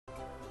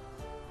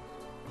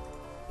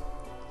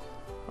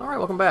Alright,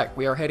 welcome back.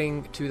 We are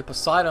heading to the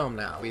Poseidome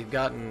now. We've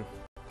gotten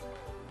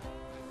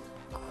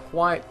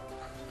quite...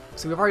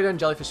 So we've already done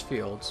Jellyfish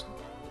Fields.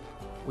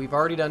 We've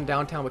already done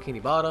downtown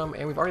Bikini Bottom,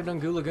 and we've already done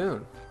Goo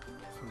Lagoon.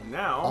 So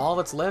now... all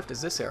that's left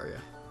is this area.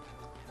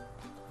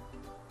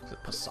 The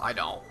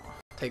Poseidome.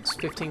 Takes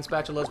 15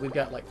 spatulas. We've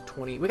got like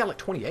 20... We got like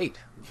 28.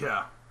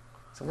 Yeah.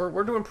 So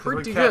we're doing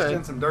pretty we good. cashed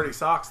in some dirty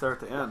socks there at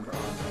the end.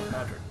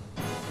 Patrick.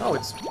 Oh,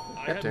 it's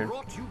Neptune.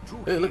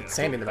 Ooh, look at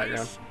Sandy in the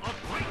background.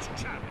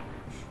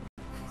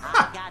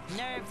 I've got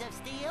nerves of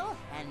steel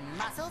and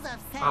muscles of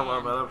sand. I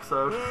love that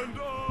episode. And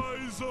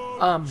eyes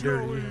of I'm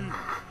jelly. dirty.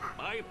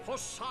 My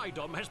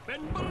Poseidome has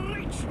been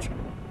breached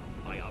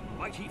by a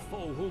mighty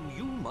foe whom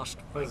you must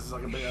This is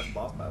like a big ass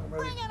boss battle, maybe.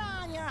 Bring it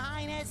on, Your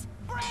Highness.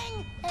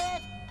 Bring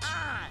it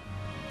on.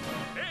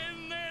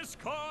 In this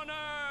corner,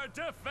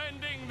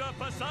 defending the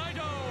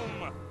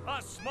Poseidome,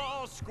 a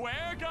small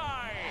square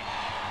guy,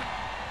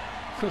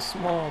 A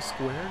small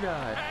square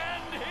guy.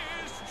 and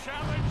his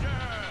challenger,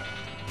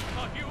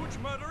 a huge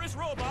murderous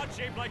robot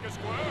shaped like a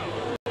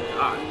squirrel.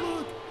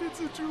 Look, it's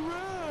a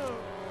giraffe.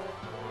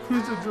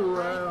 It's a I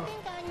giraffe.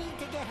 think I need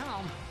to get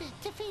home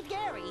to feed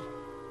Gary.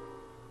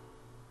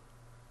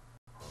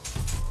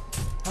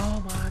 Oh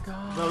my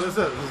god. No, this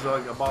is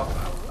like a boss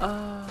battle.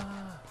 Oh,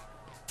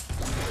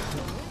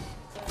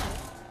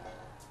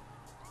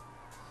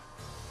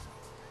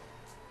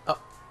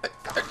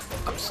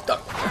 I'm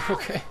stuck.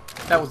 Okay,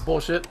 that was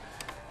bullshit.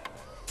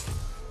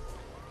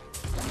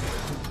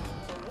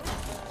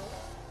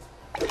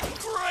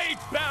 Great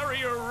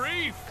Barrier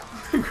Reef!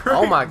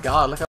 Oh my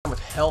god, look how much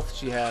health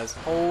she has.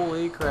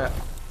 Holy crap.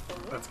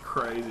 That's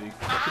crazy.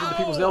 Get into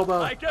people's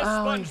elbow. I guess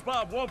Owie.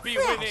 SpongeBob won't be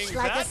Fresh winning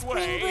like a that spring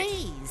way.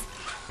 breeze.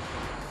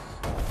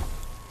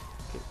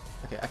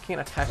 Okay, I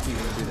can't attack you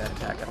when you do that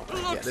attack. I don't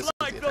think. Yeah, Looks this is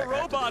like the the attack I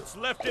have to do. robots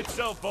left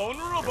itself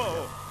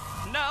vulnerable.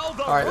 Now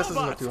the Alright, this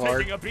doesn't look robots too hard.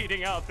 taking a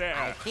beating out I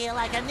there. feel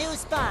like a new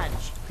sponge.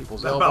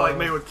 People's That's elbow. about like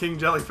me with King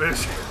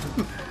Jellyfish.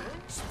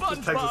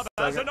 SpongeBob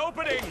has second. an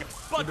opening,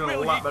 but You're doing a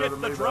will lot he better get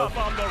than the me, drop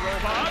though. on the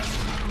robots?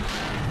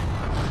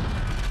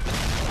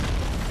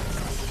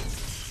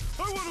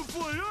 I want to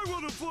play. I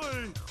want to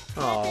play.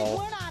 Oh.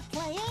 We're not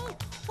playing.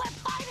 We're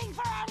fighting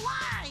for our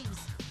lives.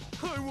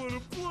 I want to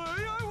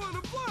play. I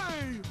want to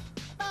play.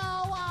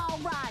 Oh, all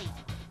right.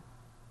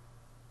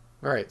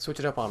 Alright, switch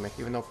it up on me,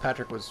 even though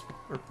Patrick was...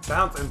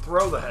 Bounce and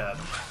throw the head.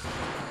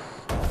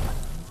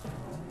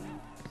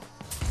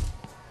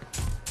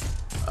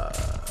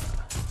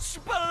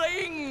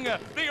 Spling!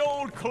 The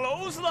old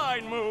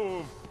clothesline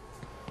move.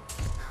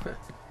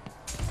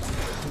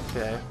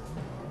 Okay.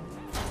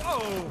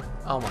 Oh,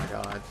 Oh my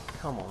god.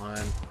 Come on.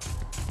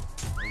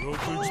 I don't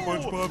think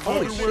SpongeBob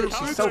Holy shit,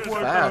 she's so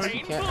fast.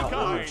 You can't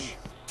outrun her.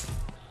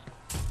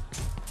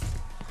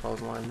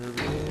 Clothesline move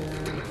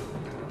in.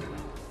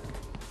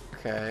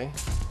 Okay.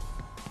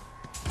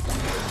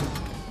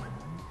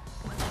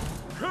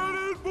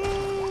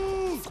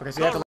 Okay, so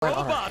you have to land on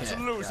her Robot's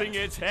head. losing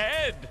its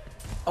head.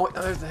 Oh wait,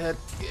 no, there's the head.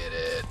 Get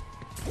it.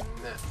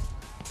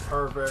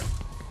 Perfect.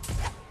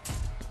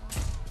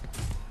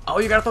 Oh,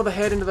 you gotta throw the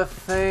head into the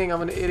thing.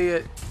 I'm an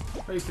idiot.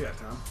 How you see that,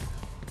 Tom?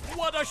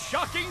 What a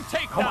shocking Oh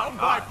takedown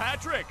my by God.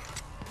 Patrick.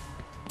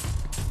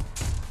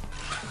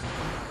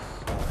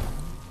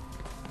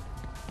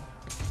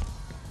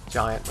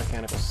 Giant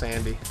mechanical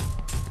Sandy.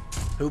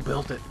 Who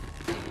built it?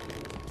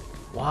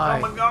 Why?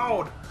 Oh my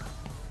god.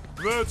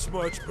 That's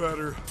much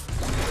better.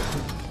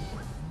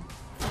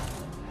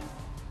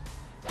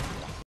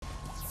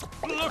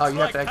 Looks Oh, you have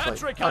like to actually-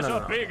 Patrick oh, has no, no,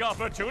 a no. big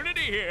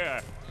opportunity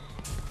here.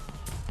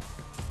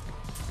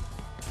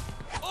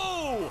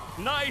 Oh,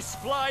 nice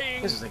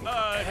flying This is taking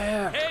forever.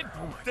 head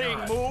Oh my thing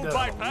God. move That's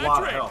by a lot of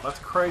Patrick. health. That's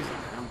crazy,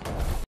 man.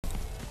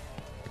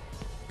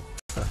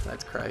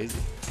 That's crazy.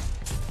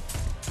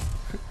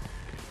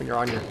 When you're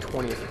on your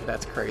 20th,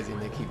 that's crazy,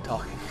 and they keep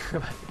talking.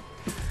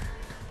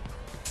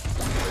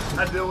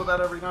 I deal with that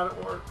every night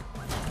at work.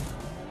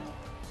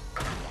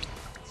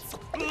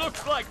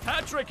 Looks like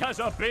Patrick has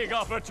a big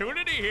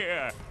opportunity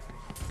here.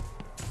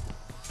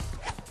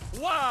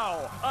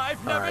 Wow,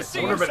 I've never Alright, so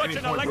seen wonder if at such any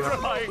an point we have-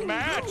 electrifying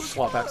match.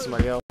 Swap out to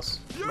somebody else.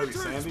 Maybe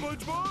Sandy.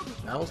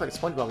 That looks like a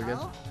SpongeBob again.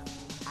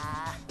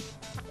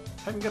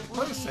 Haven't got to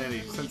play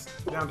Sandy since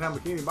downtown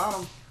Bikini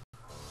Bottom.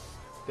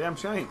 Damn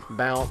shame.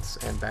 Bounce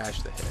and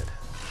bash the head.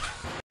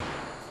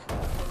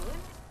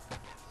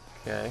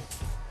 Okay.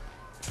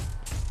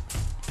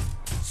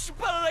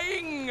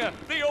 Spling!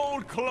 The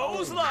old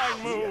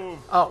clothesline move.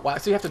 Oh wow!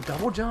 So you have to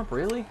double jump,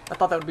 really? I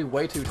thought that would be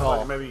way too tall.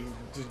 Like maybe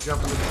just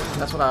jump in the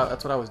That's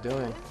what I was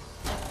doing.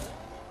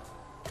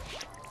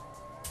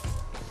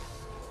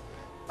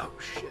 Oh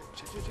shit!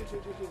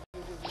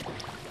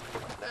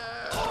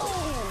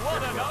 Oh,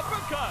 what an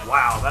uppercut.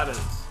 Wow, that is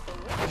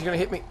You're gonna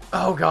hit me!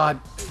 Oh god!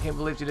 I can't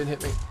believe you didn't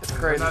hit me. It's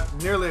crazy. not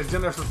nearly as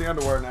generous with the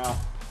underwear now.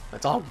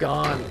 It's all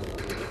gone.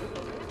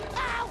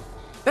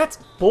 That's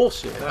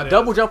bullshit. That A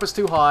double is. jump is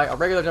too high. A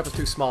regular jump is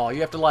too small. You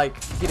have to like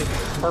get it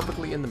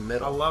perfectly in the I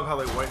middle. love how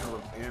they wait until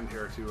the end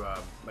here to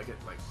make it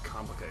like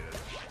complicated.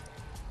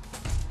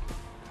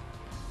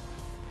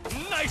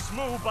 Nice Nice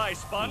move by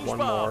One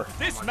more. SpongeBob.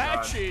 This Oh my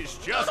match God. is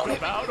just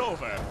about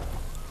over.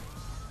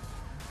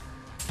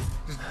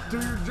 Just do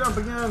your jump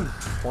again.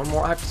 One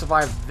more. I have to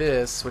survive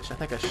this, which I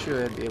think I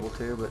should be able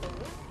to, but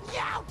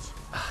Ouch!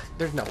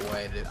 there's no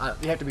way, dude.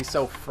 You have to be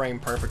so frame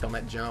perfect on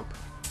that jump.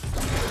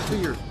 Do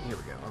your. Here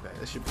we go. Okay,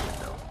 this should be it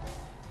though.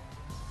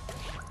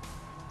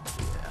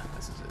 Yeah,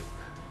 this is it.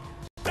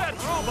 That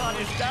robot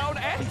is down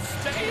and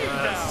staying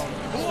down.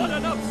 What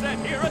an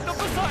upset here at the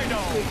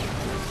Poseidome.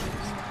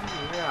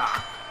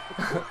 Yeah.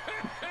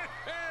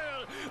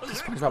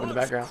 SpongeBob in the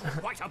background.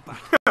 Quite a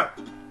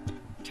battle.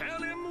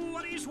 Tell him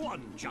what he's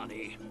won,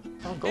 Johnny.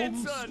 Oh, golden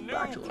It's a new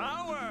spatula.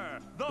 power.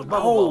 The Oh,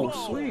 bubble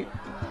ball. sweet.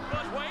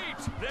 But wait,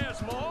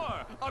 there's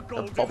more. A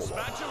golden bubble.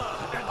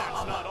 spatula. And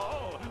that's not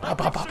all. Ba, ba, A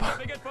ba, gift ba.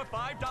 certificate for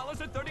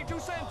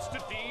 $5.32 to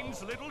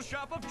Dean's Little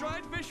Shop of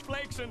Dried Fish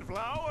Flakes and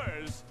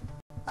Flowers.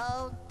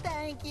 Oh,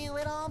 thank you.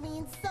 It all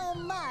means so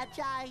much.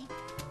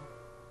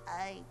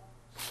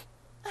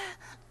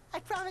 I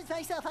promised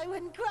myself I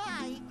wouldn't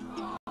cry.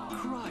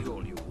 Cry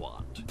all you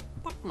want,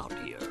 but not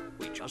here.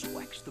 We just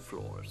wax the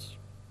floors.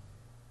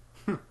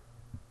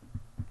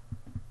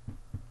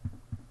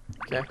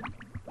 Okay.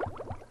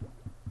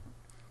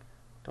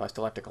 Do I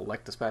still have to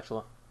collect the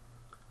spatula?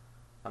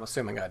 I'm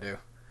assuming I do.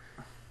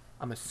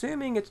 I'm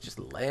assuming it's just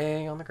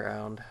laying on the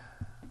ground.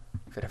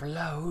 If it ever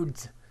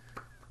loads.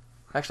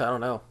 Actually, I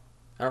don't know.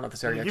 I don't know if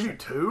this Did area it give you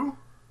actually... two?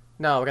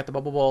 No, we got the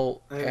bubble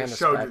bowl And and it the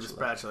showed spatula. you the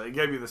spatula. It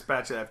gave you the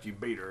spatula after you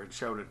beat her. It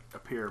showed it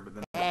appear, but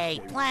then. Hey, it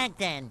gave you-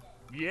 Plankton.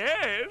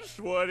 Yes,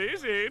 what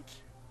is it?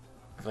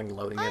 Everything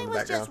loading in I the was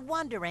background. just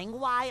wondering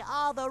why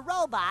all the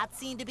robots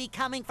seem to be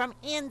coming from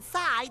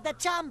inside the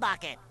chum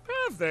bucket.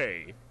 Have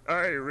they?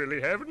 I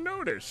really haven't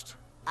noticed.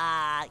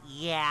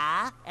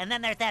 Yeah. And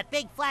then there's that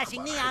big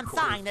flashing neon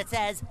sign that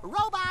says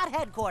Robot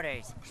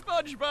Headquarters.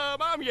 SpongeBob,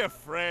 I'm your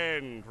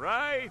friend,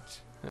 right?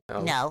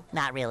 Oh. No,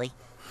 not really.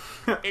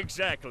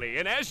 Exactly,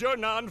 and as your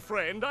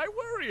non-friend, I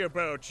worry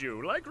about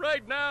you. Like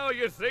right now,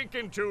 you're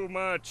thinking too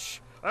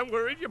much. I'm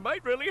worried you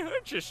might really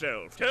hurt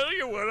yourself. Tell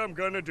you what I'm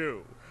gonna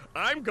do.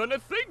 I'm gonna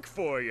think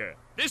for you.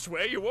 This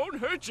way you won't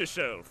hurt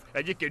yourself,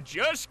 and you can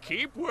just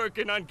keep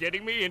working on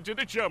getting me into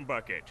the chum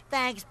bucket.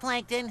 Thanks,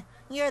 Plankton.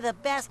 You're the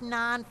best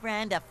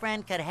non-friend a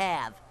friend could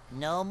have.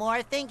 No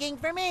more thinking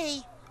for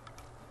me.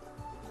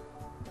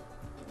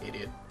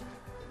 Idiot.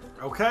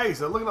 Okay,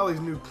 so look at all these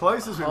new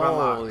places we've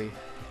unlocked. Holy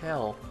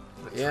hell.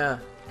 Yeah.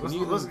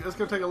 Let's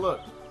go take a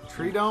look.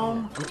 Tree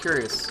Dome. I'm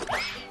curious.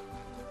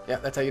 Yeah,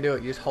 that's how you do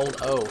it. You just hold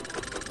O.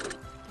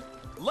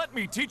 Let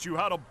me teach you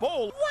how to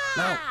bowl.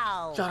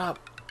 Wow! No, shut up.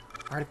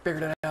 I already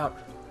figured it out.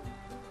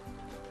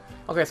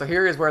 Okay, so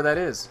here is where that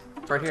is.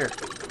 It's right here.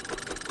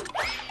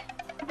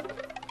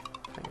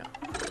 Hang on.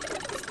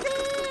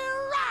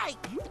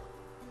 Strike!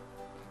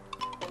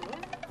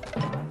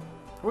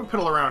 We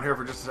piddle around here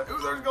for just a second.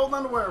 Ooh, there's golden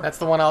underwear. That's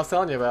the one I was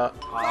telling you about.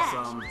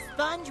 Awesome. Flash,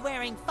 Sponge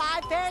wearing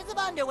 5 pairs of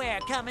underwear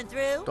coming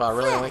through. Do I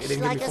really only, Fresh it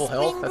didn't give like me a full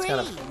health? spring That's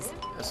kind breeze.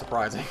 of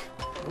surprising.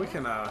 We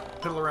can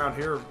piddle around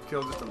here,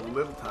 kill just a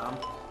little time.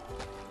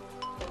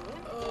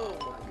 Oh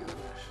my goodness.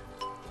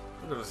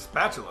 There's a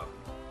spatula.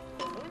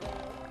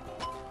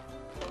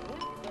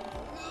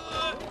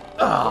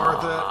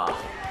 Worth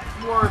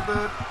it. Worth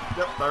it.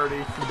 Yep, 30.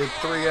 Big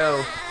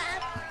 3-0.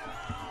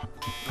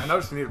 I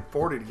noticed you needed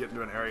 40 to get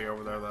into an area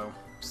over there, though.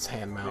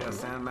 Sand Yeah, Mountain.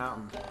 Sand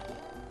Mountain.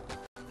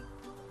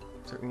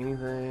 Is there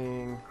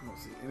anything? I don't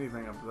see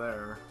anything up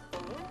there.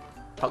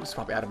 Probably, it's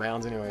probably out of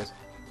bounds anyways.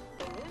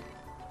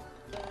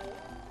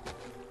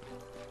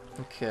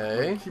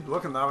 Okay. Keep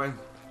looking, though. I mean,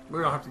 we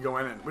don't have to go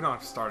in it. We don't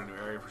have to start a new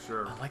area for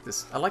sure. I like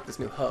this. I like this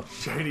new hub.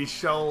 Shady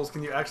Shoals.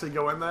 Can you actually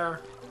go in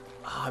there?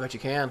 Oh, I bet you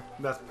can.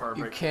 That's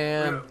perfect. You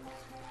can. Yeah.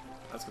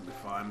 That's gonna be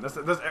fun.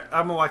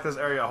 I'm gonna like this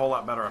area a whole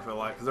lot better. I feel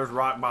like because there's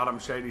rock bottom,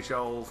 Shady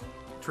Shoals,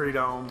 Tree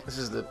Dome, This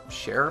is the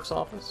sheriff's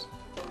office.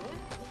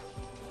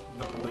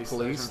 the Police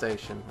station.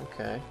 station.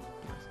 Okay.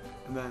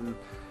 And then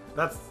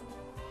that's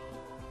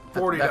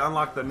 40 That- to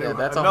unlock the new. Yeah,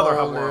 that's another a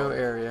whole hub new world.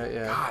 area.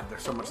 Yeah. God,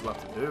 there's so much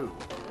left to do.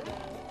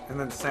 And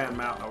then Sand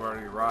Mountain over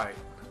on your right.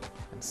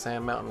 And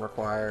Sand Mountain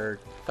required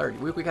 30.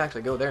 We can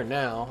actually go there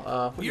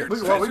now. We can go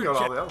to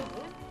all the other ones.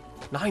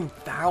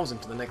 9,000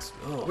 to the next.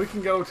 Ugh. We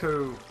can go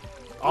to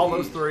all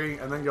those 3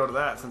 and then go to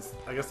that since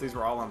I guess these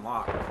were all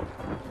unlocked.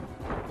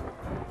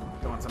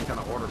 Go in some kind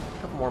of order.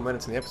 A couple more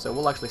minutes in the episode.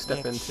 We'll actually step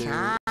It into.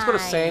 Let's go to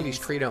Sandy's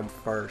shines. Tree Dome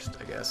first,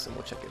 I guess, and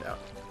we'll check it out.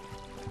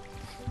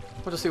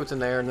 We'll just see what's in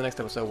there. In the next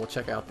episode, we'll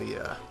check out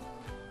the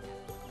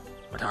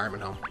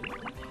retirement home.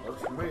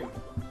 Works for me.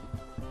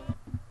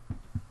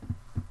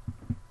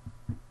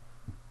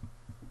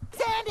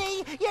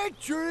 Sandy, your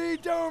tree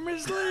dome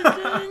is leaking.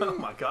 Oh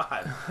my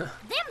God.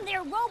 Them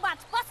there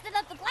robots busted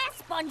up the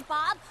glass,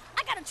 SpongeBob.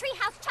 I got a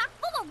treehouse chock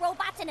full of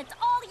robots, and it's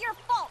all your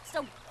fault.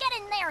 So get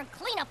in there and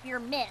clean up your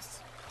mess.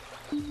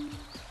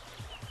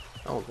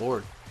 Oh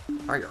Lord.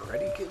 Are you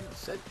ready, kids?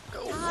 Set,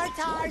 go.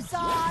 Tartar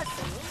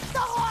sauce! The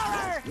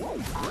horror!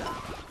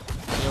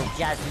 You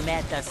just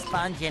met the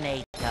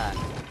Sponginator.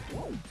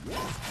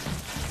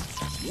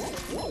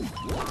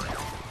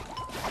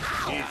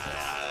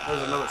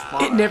 There's another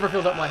spot. It never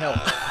filled up my health.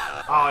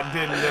 Oh, it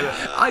didn't, did it?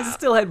 I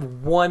still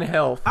had 1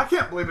 health. I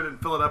can't believe it didn't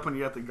fill it up when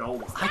you got the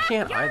gold. I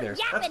can't either.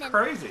 That's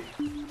crazy.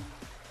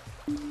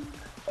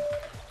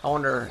 I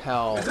wonder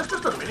how... Is this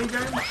just a mini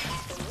game?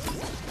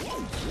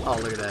 Oh,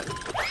 look at that.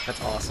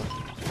 That's awesome.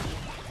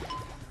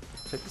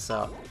 Check this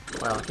out.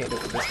 Well, I can't do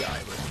it with this guy,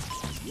 but...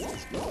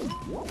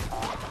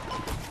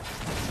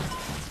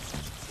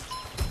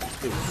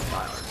 Dude,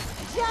 Tyler.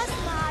 Just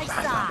my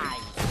size.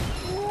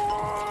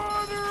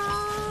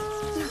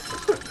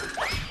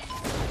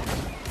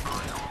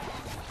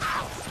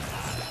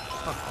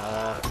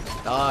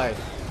 Die.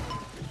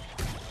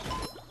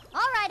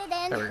 Alrighty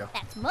then. There we go.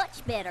 That's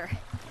much better.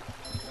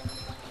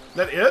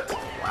 That it?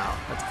 Wow,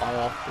 that's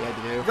all we had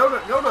to do. Go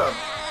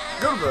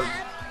to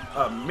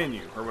the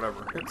menu or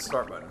whatever. Hit the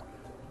start button.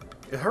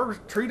 Is her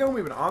tree dome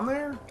even on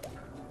there?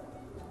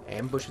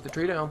 Ambush at the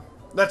tree dome.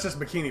 That's just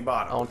Bikini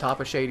Bottom. On top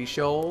of Shady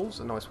Shoals,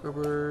 a noise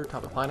Squidward,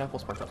 top of Pineapple,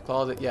 SpongeBob's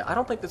Closet. Yeah, I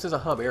don't think this is a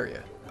hub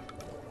area.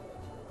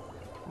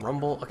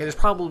 Rumble. Okay, there's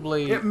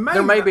probably...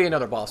 There may be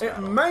another boss It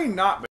battle. may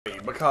not be,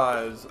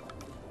 because...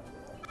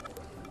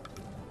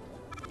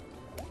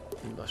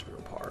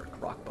 Industrial Park,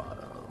 Rock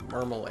Bottom,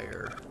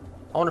 Murmalair.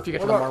 I wonder if you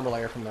get to What the about-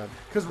 Murmalair from the...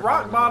 Because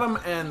Rock Bottom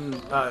and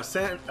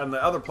the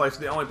other place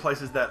are the only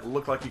places that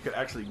look like you could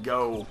actually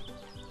go.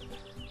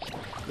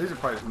 These are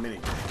probably just mini.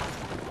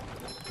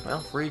 Well,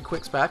 free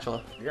quick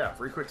spatula. Yeah,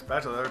 free quick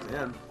spatula there at the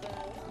end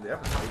of the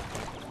episode.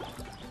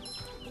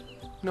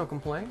 No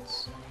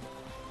complaints.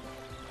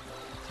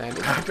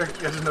 Sandy. I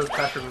just noticed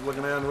Patrick was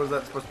looking in. What is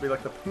that supposed to be,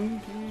 like the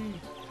pinky?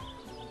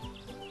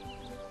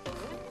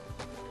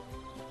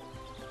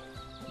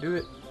 Do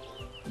it.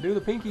 Do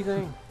the pinky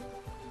thing.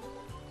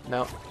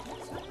 No.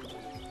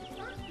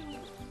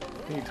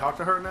 Can you talk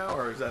to her now,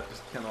 or is that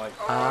just kind of like?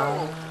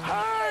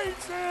 Hi,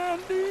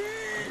 Sandy!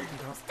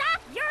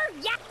 Stop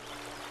your yap!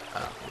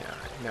 Oh, yeah,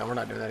 alright. No, we're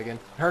not doing that again.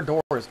 Her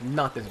door is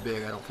not this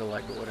big, I don't feel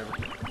like, but whatever.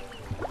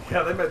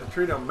 Yeah, they made the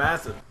tree dome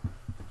massive.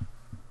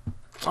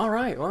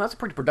 Alright, well, that's a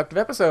pretty productive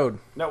episode.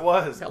 That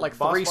was. Got like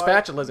Boss 3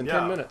 fight. spatulas in Yeah.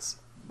 10 minutes.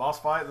 Boss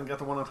fight, then got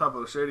the one on top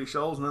of the Shady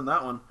Shoals, and then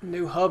that one.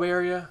 New hub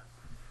area.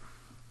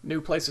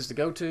 New places to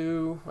go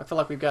to. I feel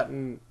like we've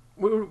gotten...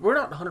 We're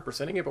not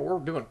 100%ing it, but we're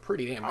doing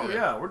pretty damn Oh good.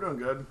 yeah, we're doing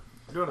good.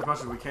 Doing as much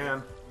as we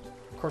can.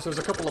 Of course, there's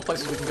a couple of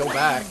places we can go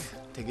back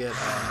to get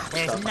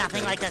There's stuff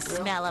nothing like like the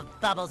smell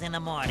of bubbles in the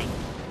morning.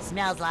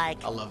 Smells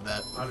like I love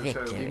that. I do too. You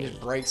can victory.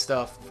 just break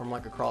stuff from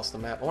like across the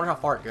map. I wonder how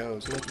far it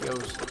goes. You think it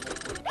goes...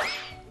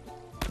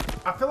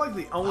 I feel like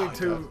the only Oh,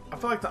 two. God. I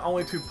feel like the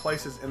only two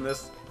places in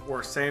this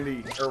were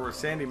Sandy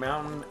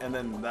Mountain, and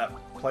then that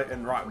place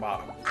in Rock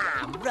Bottom.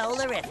 I'm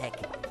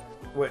rollerific.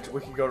 Which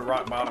we could go to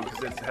Rock Bottom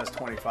because it has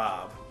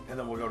 25, and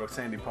then we'll go to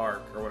Sandy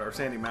Park or whatever,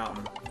 Sandy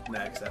Mountain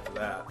next after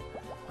that.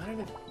 Why did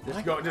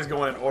it... Just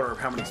go in order of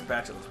how many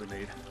spatulas we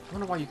need. I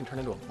wonder why you can turn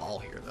into a ball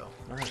here, though.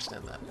 I don't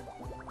understand that.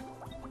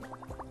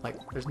 Like,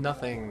 there's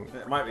nothing...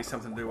 It might be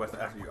something to do with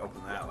after you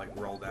open that, like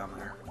roll down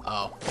there.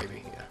 Oh,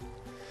 maybe, yeah.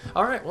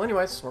 Alright, well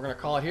anyways, we're going to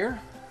call it here.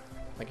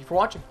 Thank you for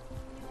watching.